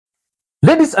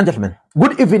Ladies and gentlemen,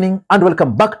 good evening and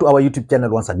welcome back to our YouTube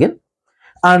channel once again.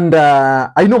 And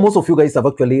I know most of you guys have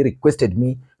actually requested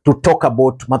me to talk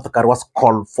about Martha Karwa's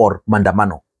call for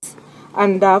Mandamano.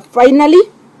 And finally,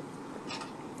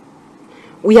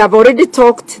 we have already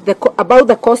talked about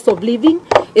the cost of living.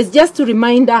 It's just to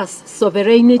remind us,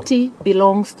 sovereignty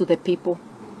belongs to the people.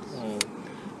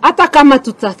 Hata kama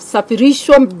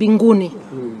tutasafirishwa mbinguni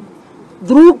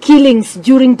through killings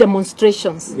during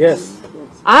demonstrations. Yes.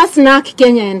 As NAK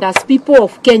Kenya and as people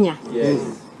of Kenya, Yes.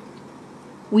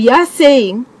 we are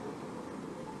saying,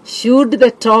 should the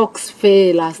talks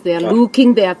fail as they are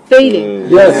looking, they are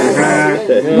failing.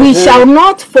 Yes. We shall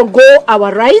not forgo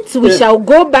our rights. We shall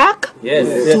go back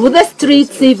Yes. to the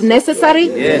streets if necessary.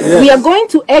 Yes. We are going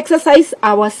to exercise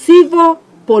our civil,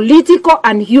 political,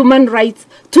 and human rights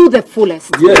to the fullest.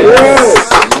 Yes.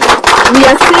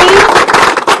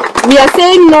 We are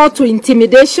saying no to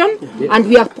intimidation, and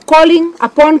we are calling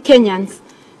upon Kenyans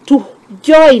to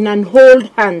join and hold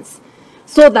hands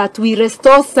so that we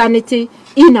restore sanity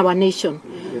in our nation.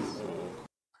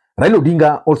 Raila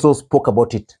Odinga also spoke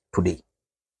about it today.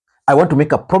 I want to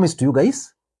make a promise to you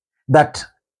guys that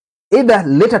either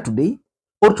later today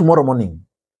or tomorrow morning,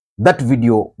 that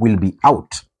video will be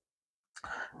out.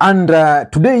 And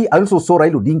today I also saw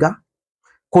Raila Odinga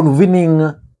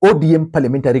convening ODM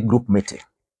parliamentary group meeting.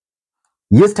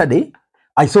 Yesterday,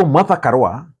 I saw Martha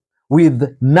Karwa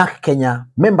with NAK Kenya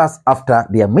members after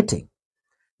their meeting.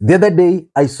 The other day,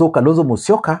 I saw Kalonzo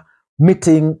Musyoka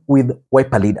meeting with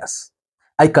Wiper leaders.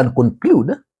 I can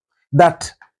conclude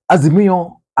that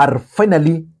Azimio are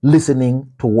finally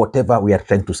listening to whatever we are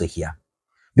trying to say here.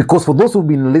 Because for those who've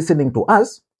been listening to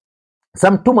us,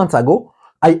 some 2 months ago,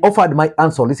 I offered my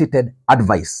unsolicited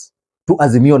advice to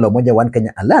Azimio Umoja One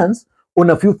Kenya Alliance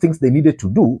on a few things they needed to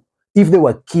do if they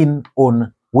were keen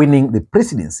on winning the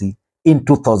presidency in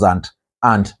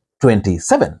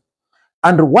 2027.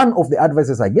 And one of the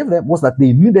advices I gave them was that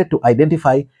they needed to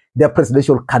identify their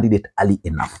presidential candidate early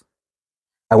enough.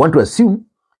 I want to assume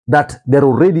that they're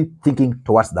already thinking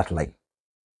towards that line.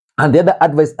 And the other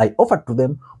advice I offered to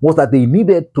them was that they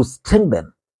needed to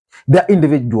strengthen their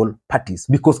individual parties,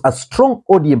 because a strong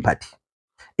ODM party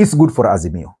is good for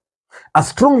Azimio. A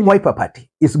strong Wiper party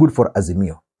is good for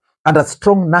Azimio. And a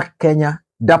strong NAK Kenya,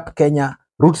 DAP Kenya,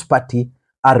 Roots Party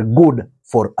are good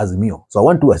for Azimio. So I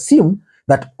want to assume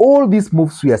that all these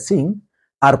moves we are seeing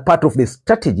are part of the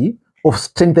strategy of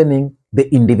strengthening the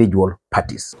individual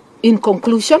parties. In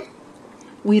conclusion,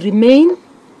 we remain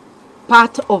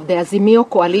part of the Azimio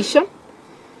coalition,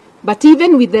 but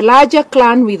even with the larger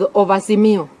clan of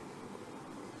Azimio,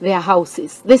 their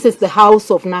houses. This is the house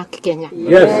of NAK Kenya.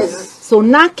 Yes. So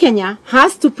NAK Kenya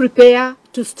has to prepare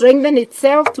to strengthen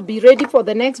itself to be ready for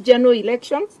the next general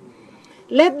elections.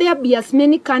 Let there be as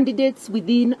many candidates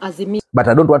within Azimio. But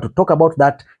I don't want to talk about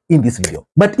that in this video.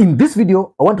 But in this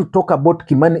video, I want to talk about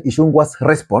Kimani Ichung'wah's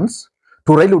response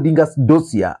to Raila Odinga's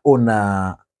dossier on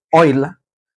oil,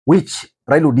 which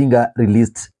Raila Odinga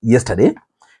released yesterday.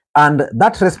 And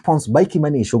that response by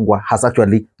Kimani Ichung'wah has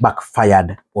actually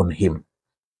backfired on him.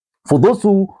 For those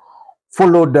who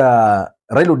followed Raila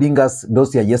Odinga's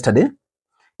dossier yesterday,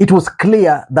 it was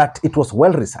clear that it was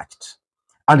well researched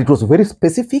and it was very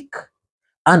specific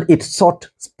and it sought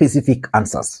specific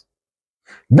answers.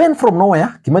 Then from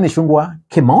nowhere, Kimani Ichung'wah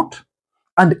came out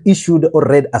and issued or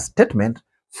read a statement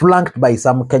flanked by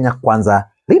some Kenya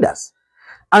Kwanza leaders.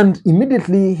 And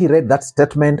immediately he read that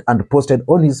statement and posted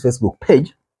on his Facebook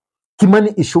page,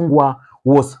 Kimani Ichung'wah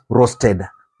was roasted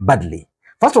badly.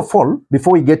 First of all,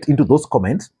 before we get into those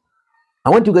comments,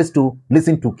 I want you guys to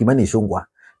listen to Kimani Ichung'wah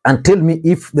and tell me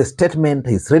if the statement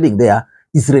he's reading there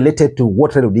is related to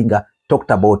what Raila Odinga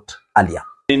talked about earlier.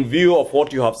 In view of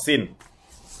what you have seen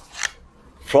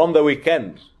from the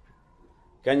weekend,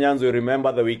 Kenyans will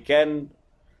remember the weekend,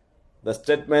 the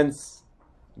statements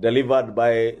delivered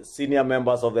by senior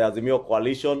members of the Azimio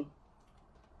coalition,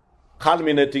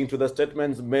 culminating to the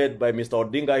statements made by Mr.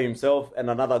 Odinga himself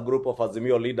and another group of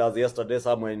Azimio leaders yesterday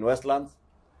somewhere in Westlands.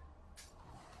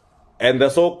 And the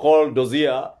so-called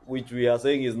Dossier, which we are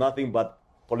saying is nothing but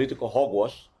political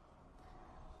hogwash,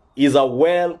 is a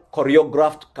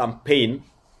well-choreographed campaign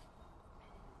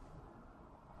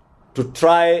to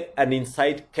try and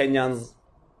incite Kenyans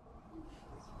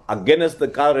against the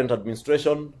current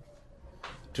administration,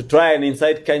 to try and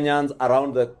incite Kenyans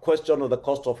around the question of the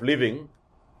cost of living,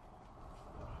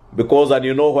 because, and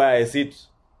you know where I sit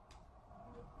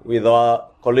with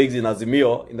our colleagues in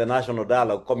Azimio in the National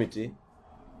Dialogue Committee,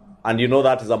 and you know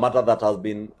that is a matter that has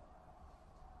been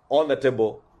on the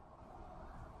table,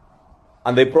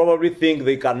 and they probably think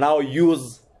they can now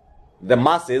use the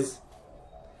masses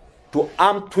to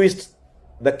arm twist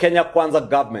the Kenya Kwanza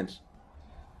government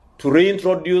to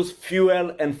reintroduce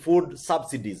fuel and food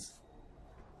subsidies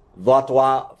that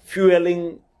were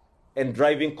fueling and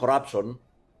driving corruption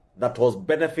that was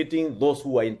benefiting those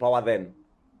who were in power then.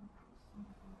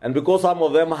 And because some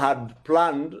of them had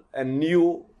planned and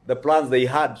knew the plans they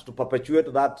had to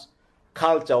perpetuate that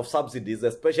culture of subsidies,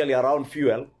 especially around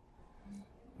fuel,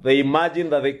 they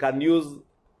imagined that they can use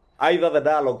either the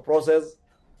dialogue process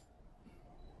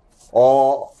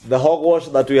or the hogwash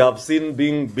that we have seen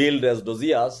being billed as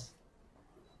dossiers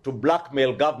to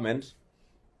blackmail government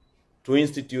to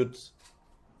institute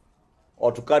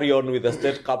or to carry on with the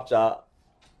state capture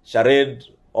charade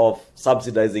of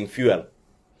subsidizing fuel.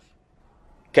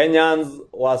 Kenyans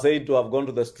were said to have gone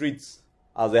to the streets,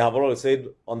 as they have always said,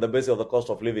 on the basis of the cost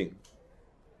of living.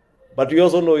 But we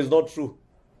also know it's not true.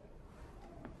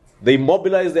 They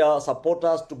mobilized their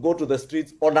supporters to go to the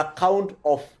streets on account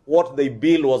of what they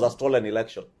billed was a stolen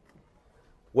election.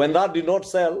 When that did not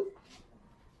sell,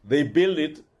 they billed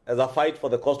it as a fight for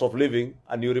the cost of living,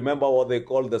 and you remember what they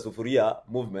called the sufuria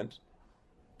movement,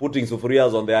 putting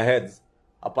sufurias on their heads,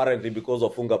 apparently because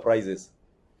of funga prices.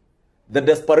 The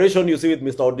desperation you see with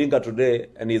Mr. Odinga today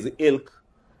and his ilk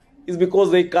is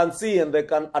because they can see and they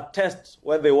can attest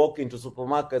when they walk into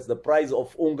supermarkets, the price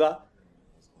of unga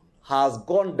has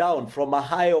gone down from a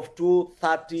high of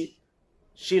 230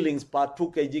 shillings per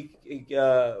 2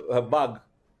 kg bag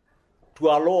to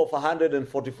a low of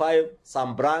 145,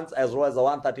 some brands as well as a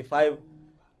 135.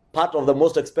 Part of the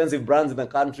most expensive brands in the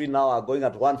country now are going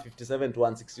at 157 to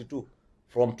 162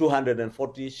 from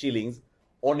 240 shillings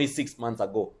only 6 months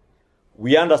ago.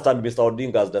 We understand Mr.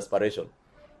 Odinga's desperation,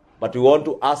 but we want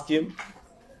to ask him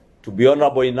to be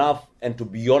honorable enough and to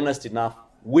be honest enough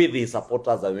with his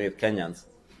supporters and with Kenyans.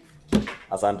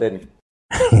 Asanteni.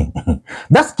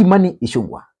 That's Kimani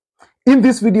Ichung'wah. In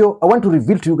this video, I want to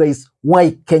reveal to you guys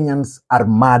why Kenyans are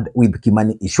mad with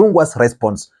Kimani Ichung'wah's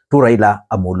response to Raila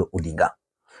Odinga.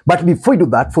 But before we do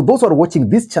that, for those who are watching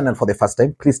this channel for the first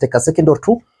time, please take a second or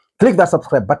two, click that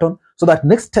subscribe button so that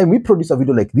next time we produce a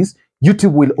video like this,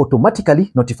 YouTube will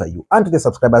automatically notify you. And to the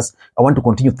subscribers, I want to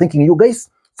continue thanking you guys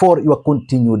for your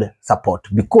continued support,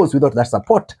 because without that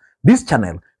support, this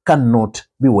channel cannot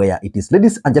be where it is.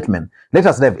 Ladies and gentlemen, let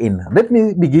us dive in. Let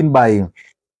me begin by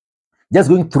just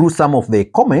going through some of the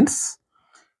comments.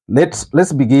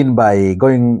 Let's begin by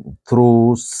going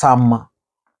through some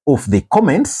of the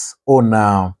comments on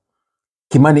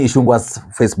Kimani Ichung'wah's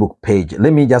Facebook page.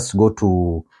 Let me just go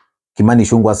to Kimani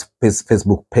Ichung'wah's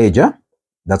Facebook page.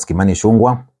 That's Kimani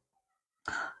Ichung'wah.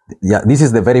 Yeah, this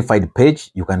is the verified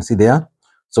page. You can see there.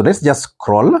 So let's just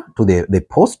scroll to the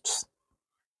posts.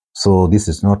 So this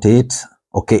is not it.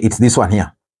 Okay, it's this one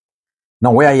here.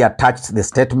 Now where he attached the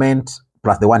statement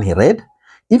plus the one he read.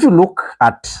 If you look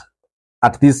at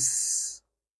this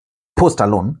post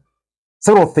alone,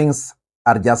 several things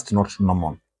are just not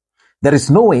normal. There is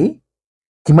no way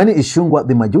Kimani Ichung'wah,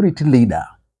 the majority leader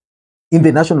in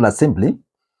the National Assembly,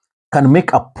 can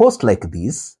make a post like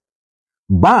this,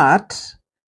 but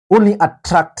only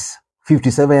attract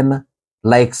 57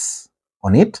 likes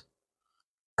on it,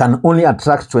 can only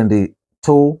attract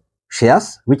 22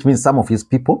 shares, which means some of his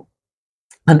people,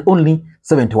 and only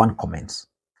 71 comments.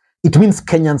 It means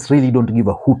Kenyans really don't give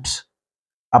a hoot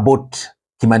about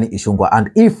Kimani Ichung'wah. And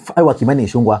if I were Kimani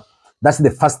Ichung'wah, that's the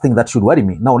first thing that should worry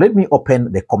me. Now, let me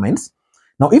open the comments.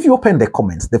 Now, if you open the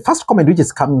comments, the first comment which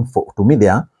is coming to me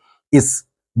there is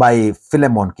by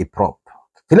Philemon Kiprop.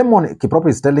 Philemon Kiprop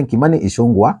is telling Kimani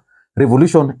Ichung'wah,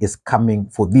 revolution is coming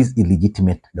for this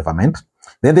illegitimate government.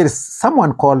 Then there is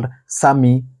someone called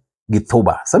Sami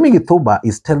Githoba. Sami Githoba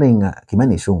is telling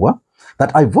Kimani Ichung'wah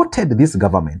that I voted this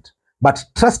government, but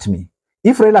trust me,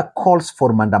 if Raila calls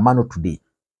for mandamano today,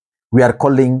 we are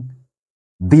calling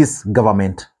this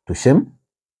government to shame.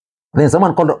 Then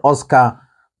someone called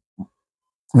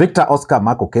Victor Oscar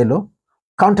Makokelo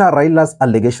counter Raila's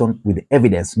allegation with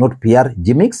evidence, not PR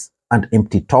gimmicks and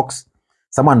empty talks.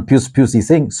 Someone Pius is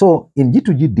saying, so in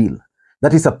G2G deal,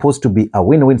 that is supposed to be a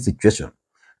win-win situation.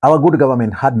 Our good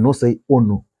government had no say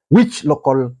on which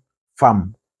local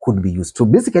farm could be used. So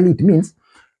basically it means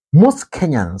most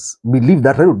Kenyans believe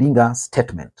that Raila Odinga's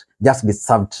statement just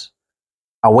deserved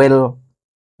a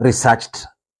well-researched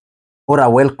or a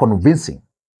well-convincing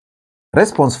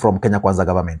response from Kenya Kwanza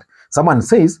government. Someone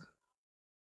says,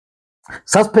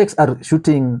 suspects are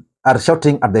shouting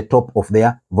at the top of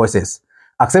their voices.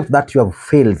 Accept that you have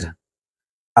failed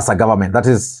as a government. That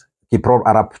is Kiprop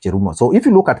Arab Cherumo. So if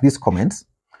you look at these comments,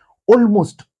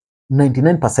 almost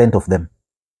 99% of them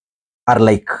are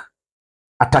like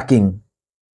attacking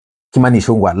Kimani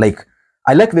Ichung'wah. Like,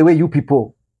 I like the way you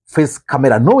people face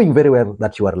camera, knowing very well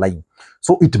that you are lying.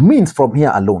 So it means from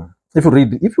here alone, if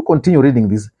you continue reading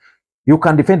this, you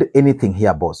can defend anything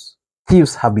here, boss.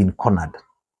 Thieves have been cornered.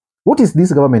 What is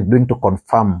this government doing to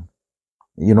confirm,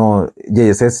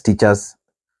 JSS teachers?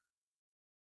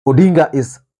 Odinga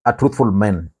is a truthful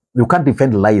man. You can't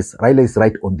defend lies. Raila is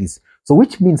right on this. So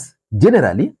which means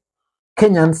generally,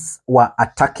 Kenyans were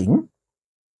attacking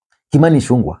Kimani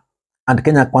Ichung'wah and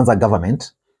Kenya Kwanza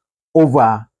government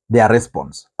over their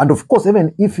response. And of course,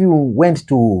 even if you went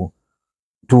to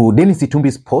Dennis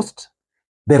Itumbi's post,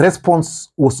 the response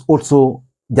was also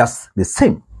just the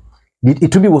same.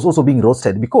 Itumbi was also being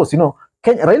roasted because, Raila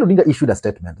Odinga issued a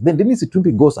statement. Then Dennis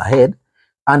Itumbi goes ahead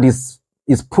and is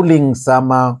pulling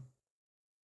some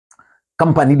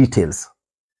company details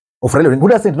of Raila Odinga. Who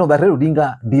doesn't know that Raila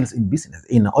Odinga deals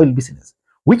in oil business?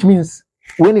 Which means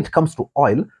when it comes to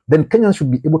oil, then Kenyans should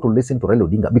be able to listen to Raila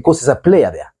Odinga because he's a player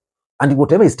there. And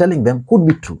whatever he's telling them could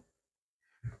be true.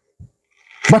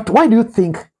 But why do you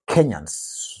think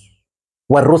Kenyans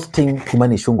were roasting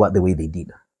Kimani Ichung'wah the way they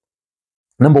did?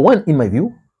 Number one, in my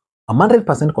view, I'm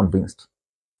 100% convinced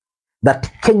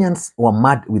that Kenyans were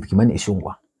mad with Kimani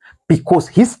Ichung'wah because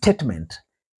his statement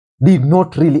did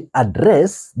not really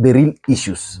address the real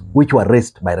issues which were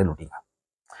raised by Raila Odinga.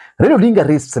 Raila Odinga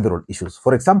raised several issues.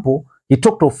 For example, he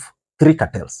talked of 4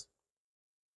 cartels.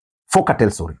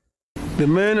 The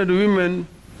men and women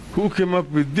who came up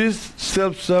with this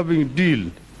self-serving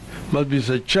deal must be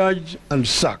surcharged and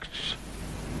sacked.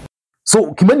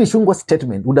 So Kimani Ichung'wah's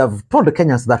statement would have told the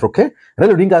Kenyans that, okay,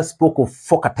 Raila Odinga spoke of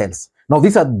 4 cartels. Now,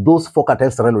 these are those 4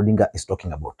 cartels Raila Odinga is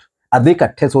talking about. Are they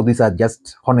cartels or these are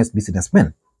just honest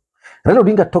businessmen? Raila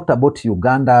Odinga talked about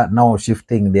Uganda now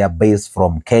shifting their base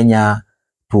from Kenya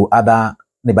to other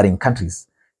neighboring countries.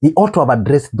 He ought to have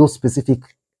addressed those specific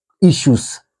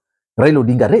issues Raila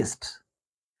Odinga raised.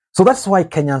 So that's why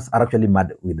Kenyans are actually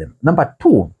mad with them. Number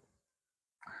 2,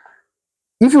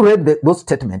 if you read those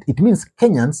statements, it means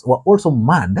Kenyans were also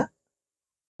mad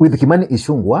with Kimani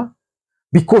Ichung'wah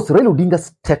because Raila Odinga's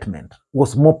statement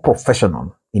was more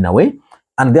professional in a way,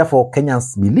 and therefore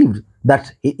Kenyans believed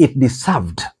that it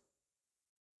deserved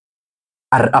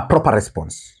a proper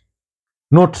response,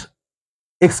 not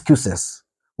excuses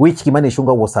which Kimani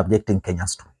Ichung'wah was subjecting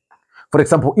Kenyans to. For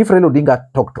example, if Raila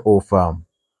Odinga talked of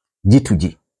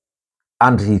G2G,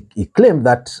 and he claimed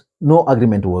that no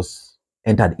agreement was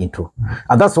entered into.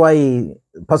 And that's why,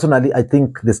 personally, I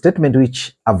think the statement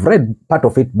which I've read part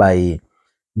of it by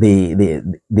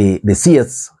the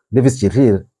CS, Davis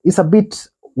Chirchir, is a bit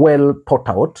well thought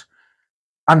out.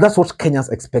 And that's what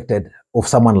Kenyans expected of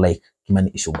someone like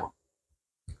Kimani Ichung'wah.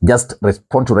 Just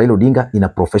respond to Raila Odinga in a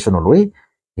professional way.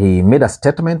 He made a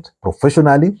statement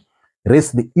professionally,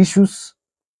 raised the issues,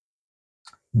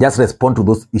 just respond to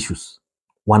those issues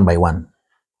one by one.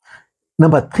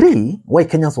 Number 3, why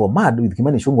Kenyans were mad with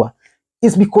Kimani Ichung'wah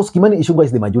is because Kimani Ichung'wah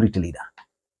is the majority leader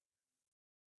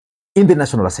in the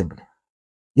National Assembly.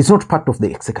 It's not part of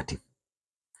the executive.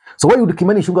 So why would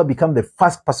Kimani Ichung'wah become the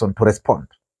first person to respond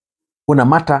on a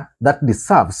matter that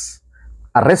deserves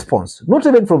a response, not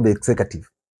even from the executive,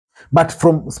 but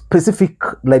from specific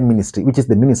line ministry, which is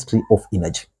the Ministry of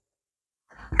Energy?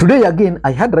 Today again,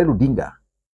 I heard Raila Odinga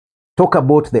talk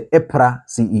about the EPRA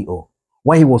CEO,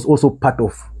 why he was also part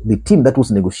of the team that was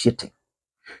negotiating.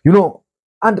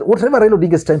 And whatever Raila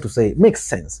Odinga is trying to say makes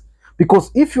sense.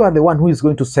 Because if you are the one who is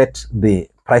going to set the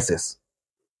prices,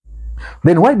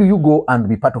 then why do you go and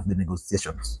be part of the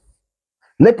negotiations?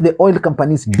 Let the oil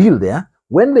companies deal there.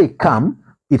 When they come,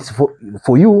 it's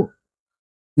for you,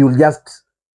 you'll just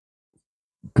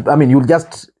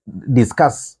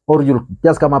discuss, or you'll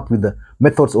just come up with the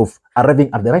methods of arriving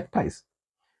at the right price.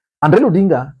 And Raila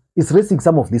Odinga is raising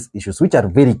some of these issues, which are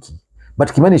very key. But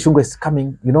Kimani Ichung'wah is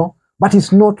coming, but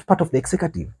he's not part of the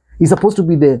executive. He's supposed to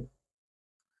be the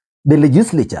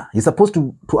legislature. He's supposed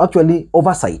to actually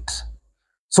oversight.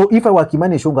 So if I were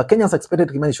Kimani Ichung'wah, Kenyans expected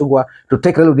Kimani Ichung'wah to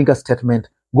take Raila Odinga's statement,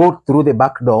 go through the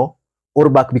back door, or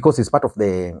back, because he's part of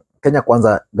the Kenya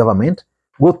Kwanza government,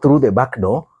 go through the back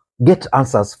door, get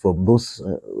answers from those,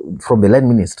 from the land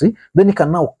ministry, then he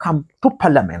can now come to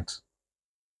parliament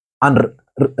and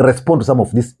respond to some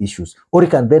of these issues. Or he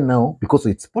can then now, because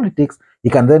it's politics, he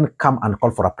can then come and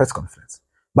call for a press conference.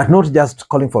 But not just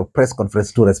calling for a press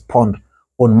conference to respond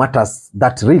on matters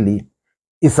that really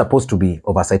is supposed to be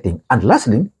oversighting. And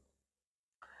lastly,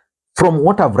 from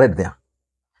what I've read there,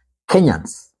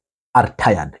 Kenyans are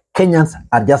tired. Kenyans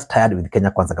are just tired with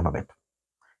Kenya Kwanza government.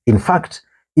 In fact,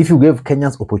 if you gave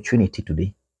Kenyans opportunity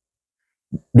today,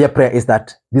 their prayer is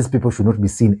that these people should not be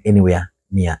seen anywhere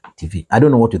near TV. I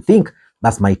don't know what you think.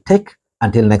 That's my take.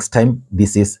 Until next time,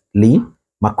 this is Lee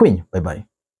Makwiny. Bye-bye.